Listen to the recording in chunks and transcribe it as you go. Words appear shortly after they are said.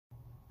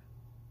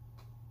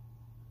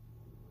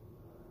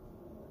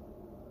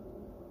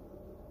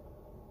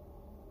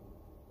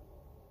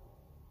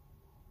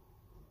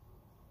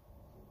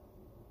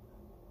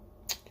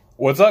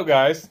What's up,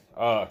 guys?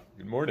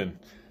 Good morning.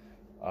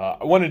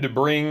 I wanted to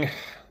bring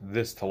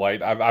this to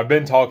light. I've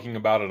been talking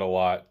about it a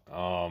lot.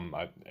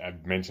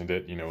 I've mentioned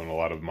it, in a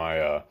lot of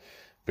my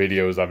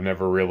videos. I've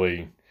never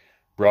really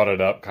brought it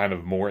up kind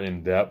of more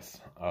in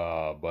depth,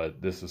 but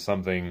this is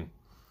something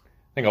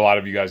I think a lot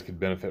of you guys could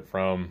benefit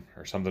from,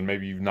 or something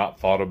maybe you've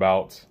not thought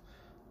about.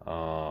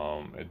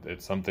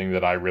 It's something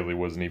that I really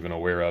wasn't even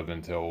aware of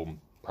until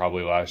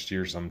probably last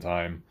year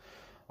sometime.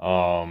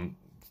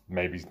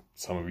 Maybe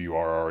some of you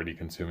are already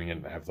consuming it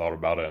and have thought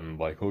about it and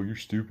like, oh, you're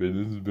stupid.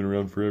 This has been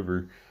around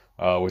forever,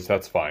 which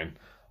that's fine.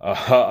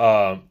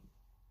 But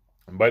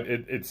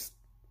it's,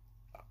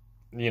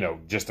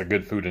 just a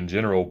good food in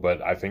general.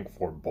 But I think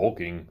for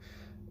bulking,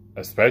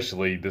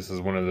 especially, this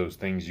is one of those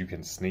things you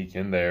can sneak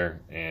in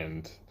there.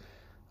 And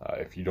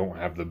if you don't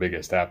have the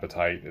biggest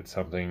appetite, it's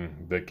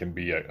something that can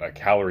be a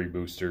calorie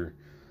booster.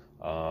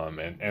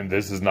 And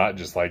this is not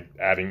just like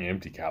adding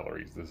empty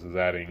calories. This is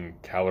adding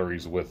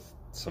calories with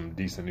some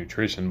decent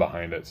nutrition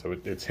behind it. So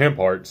it's hemp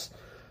hearts,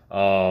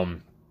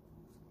 and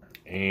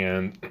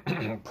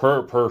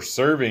per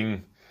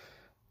serving,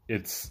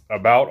 it's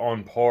about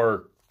on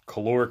par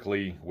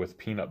calorically with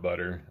peanut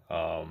butter.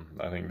 I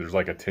think there's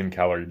like a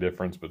 10-calorie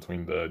difference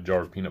between the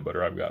jar of peanut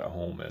butter I've got at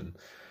home and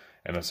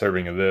a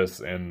serving of this,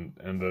 and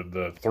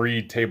the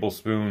 3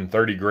 tablespoon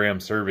 30-gram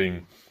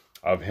serving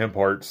of hemp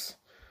hearts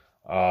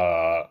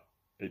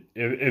it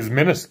is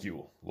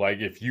minuscule. Like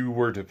if you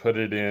were to put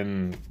it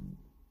in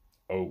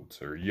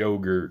oats or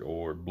yogurt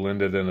or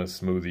blend it in a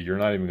smoothie, you're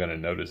not even going to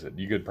notice it.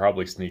 You could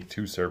probably sneak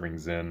 2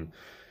 servings in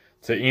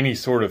to any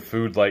sort of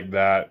food like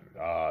that.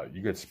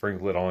 You could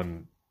sprinkle it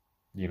on,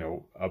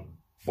 a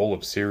bowl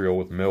of cereal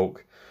with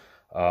milk,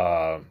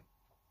 and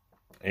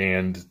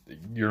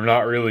you're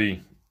not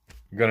really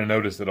going to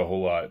notice it a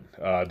whole lot,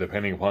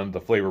 depending upon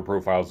the flavor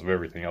profiles of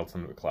everything else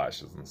in the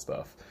clashes and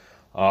stuff.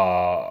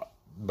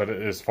 But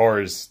as far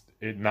as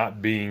it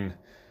not being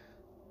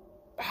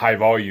high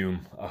volume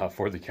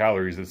for the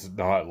calories, it's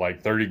not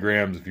like 30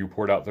 grams. If you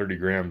poured out 30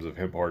 grams of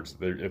hemp hearts,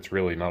 it's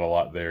really not a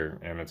lot there,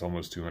 and it's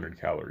almost 200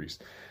 calories.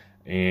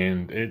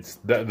 And it's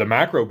the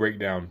macro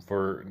breakdown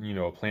for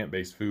a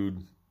plant-based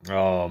food.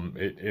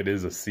 It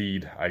is a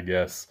seed, I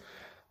guess.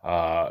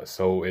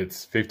 So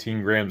it's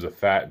 15 grams of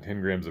fat and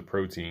 10 grams of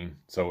protein.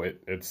 So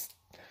it's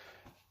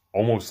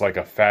almost like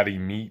a fatty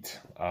meat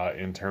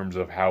in terms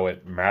of how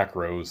it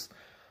macros.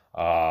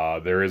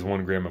 There is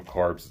 1 gram of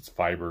carbs. It's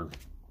fiber.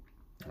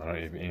 I don't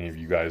know if any of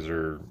you guys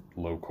are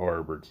low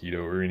carb or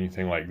keto or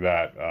anything like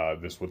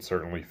that. This would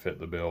certainly fit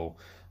the bill.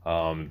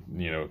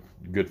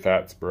 Good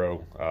fats,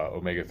 bro,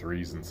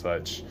 omega-3s and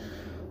such.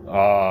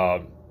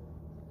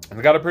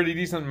 It's got a pretty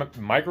decent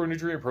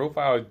micronutrient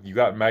profile. You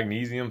got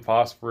magnesium,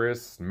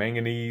 phosphorus,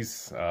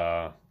 manganese,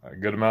 a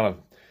good amount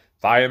of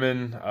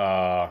thiamine,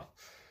 a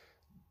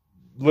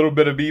little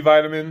bit of B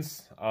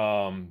vitamins.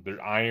 There's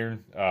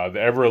iron, the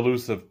ever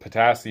elusive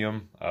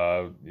potassium.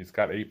 It's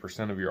got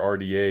 8% of your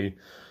RDA.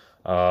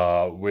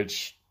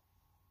 Which,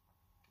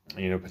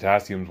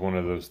 potassium is one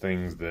of those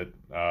things that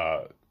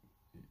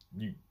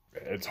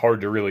it's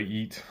hard to really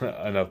eat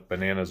enough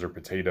bananas or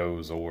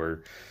potatoes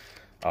or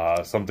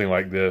something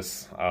like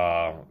this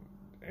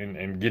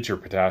and get your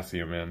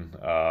potassium in.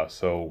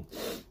 So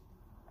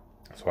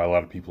that's why a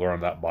lot of people are on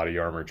that body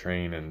armor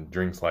train, and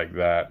drinks like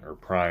that or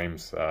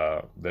primes,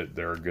 that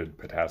they're a good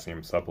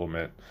potassium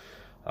supplement,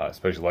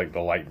 especially like the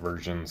light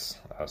versions,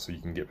 so you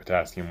can get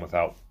potassium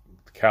without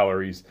the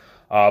calories.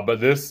 But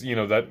this,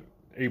 that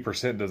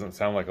 8% doesn't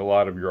sound like a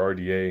lot of your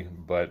RDA,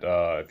 but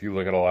if you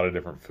look at a lot of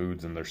different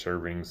foods and their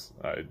servings,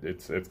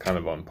 it's kind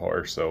of on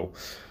par. So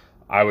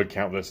I would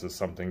count this as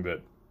something that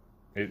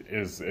it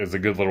is a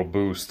good little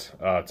boost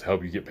to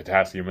help you get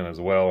potassium in as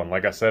well. And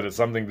like I said, it's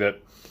something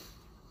that,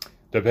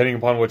 depending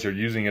upon what you're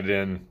using it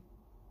in,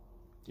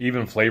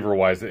 even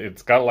flavor-wise,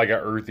 it's got like an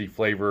earthy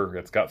flavor.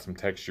 It's got some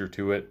texture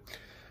to it.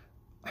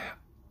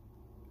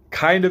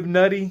 Kind of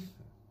nutty.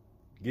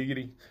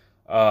 Giggity.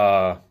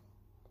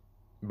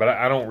 But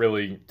I don't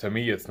really, to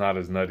me, it's not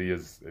as nutty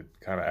as it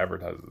kind of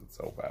advertises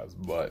itself as.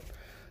 But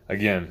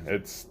again,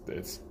 it's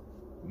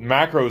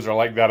macros are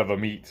like that of a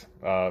meat.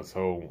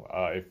 So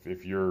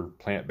if you're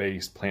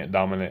plant-based,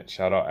 plant-dominant,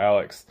 shout out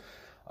Alex.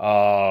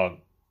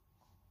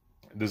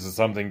 This is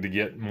something to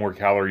get more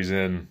calories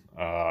in.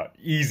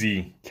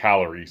 Easy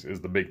calories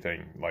is the big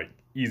thing. Like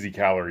easy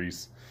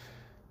calories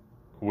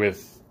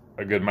with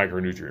a good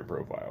micronutrient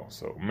profile.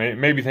 So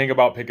maybe think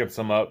about picking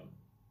some up.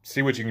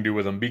 See what you can do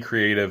with them. Be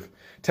creative.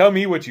 Tell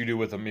me what you do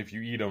with them if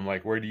you eat them.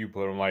 Like, where do you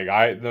put them? Like,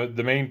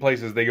 the main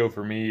places they go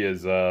for me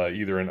is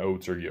either in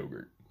oats or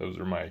yogurt. Those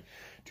are my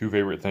 2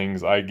 favorite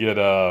things. I get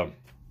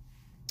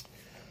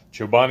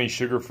Chobani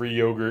sugar-free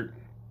yogurt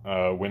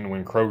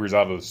when Kroger's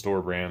out of the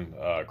store brand.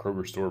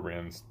 Kroger store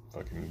brand's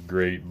fucking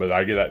great. But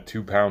I get that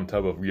 2-pound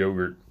tub of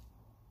yogurt.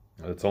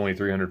 It's only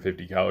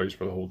 350 calories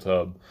for the whole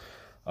tub.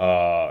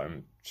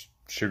 And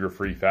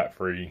sugar-free,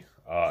 fat-free.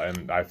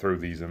 And I throw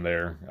these in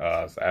there.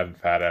 It's added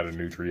fat, added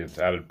nutrients,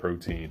 added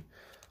protein.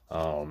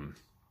 And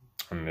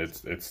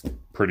it's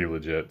pretty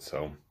legit.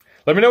 So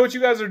let me know what you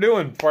guys are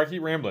doing before I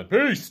keep rambling.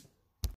 Peace!